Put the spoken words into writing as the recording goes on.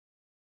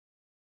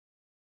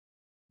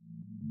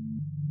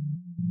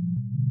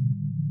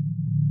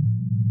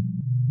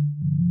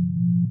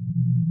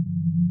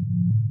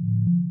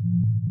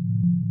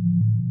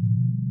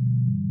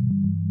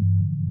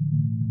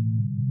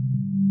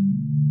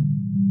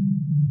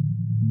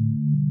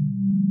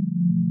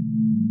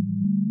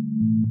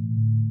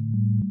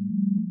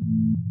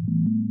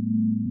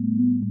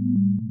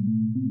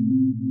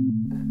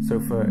So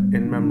for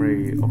In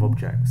Memory of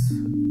Objects,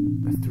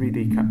 a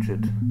 3D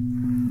captured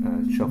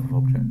shelf of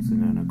objects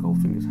in Erna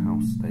Goldfinger's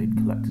house they'd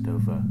collected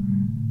over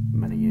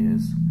many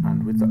years,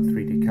 and with that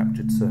 3D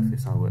captured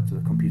surface I worked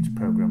with a computer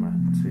programmer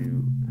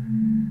to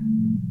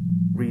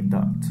read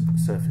that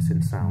surface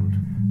in sound,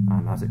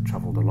 and as it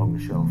travelled along the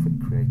shelf it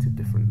created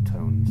different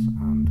tones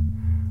and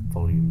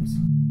volumes.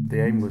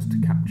 The aim was to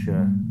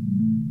capture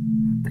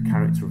the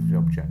character of the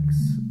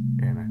objects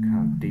in a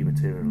kind of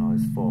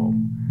dematerialised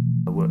form.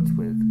 I worked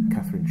with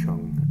Catherine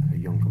Cheung, a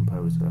young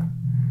composer,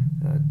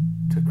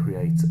 to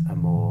create a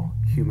more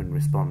human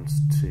response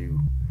to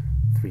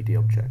 3D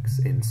objects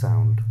in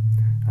sound,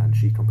 and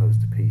she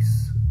composed a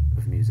piece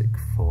of music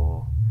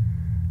for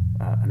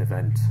an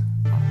event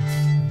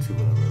at Two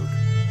Willow Road.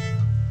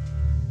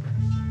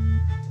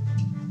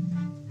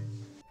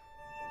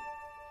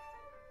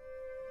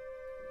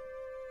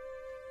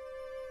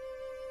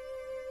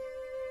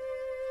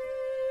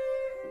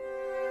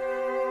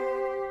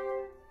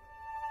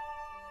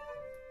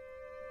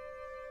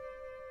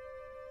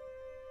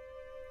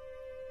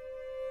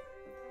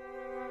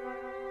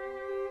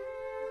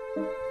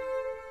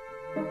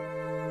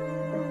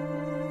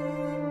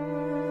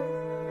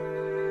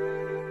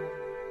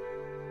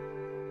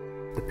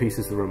 The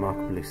pieces are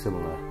remarkably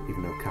similar,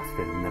 even though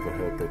Catherine never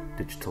heard the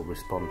digital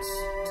response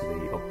to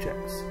the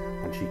objects,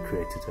 and she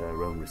created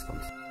her own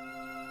response.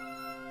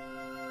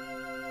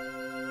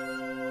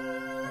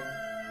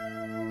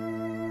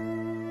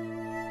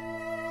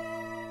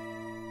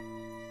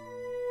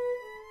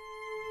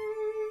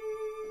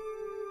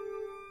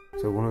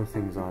 So one of the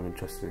things I'm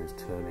interested in is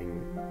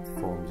turning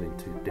forms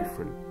into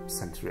different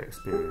sensory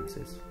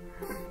experiences,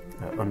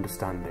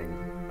 understanding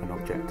an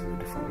object in a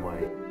different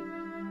way.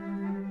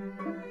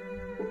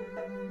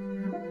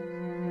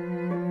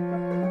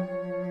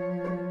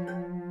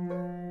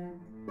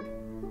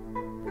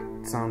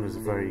 Sound is a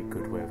very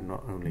good way of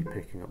not only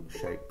picking up the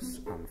shapes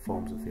and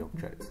forms of the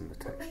objects and the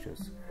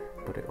textures,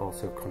 but it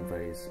also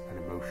conveys an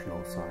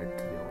emotional side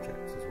to the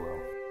objects as well.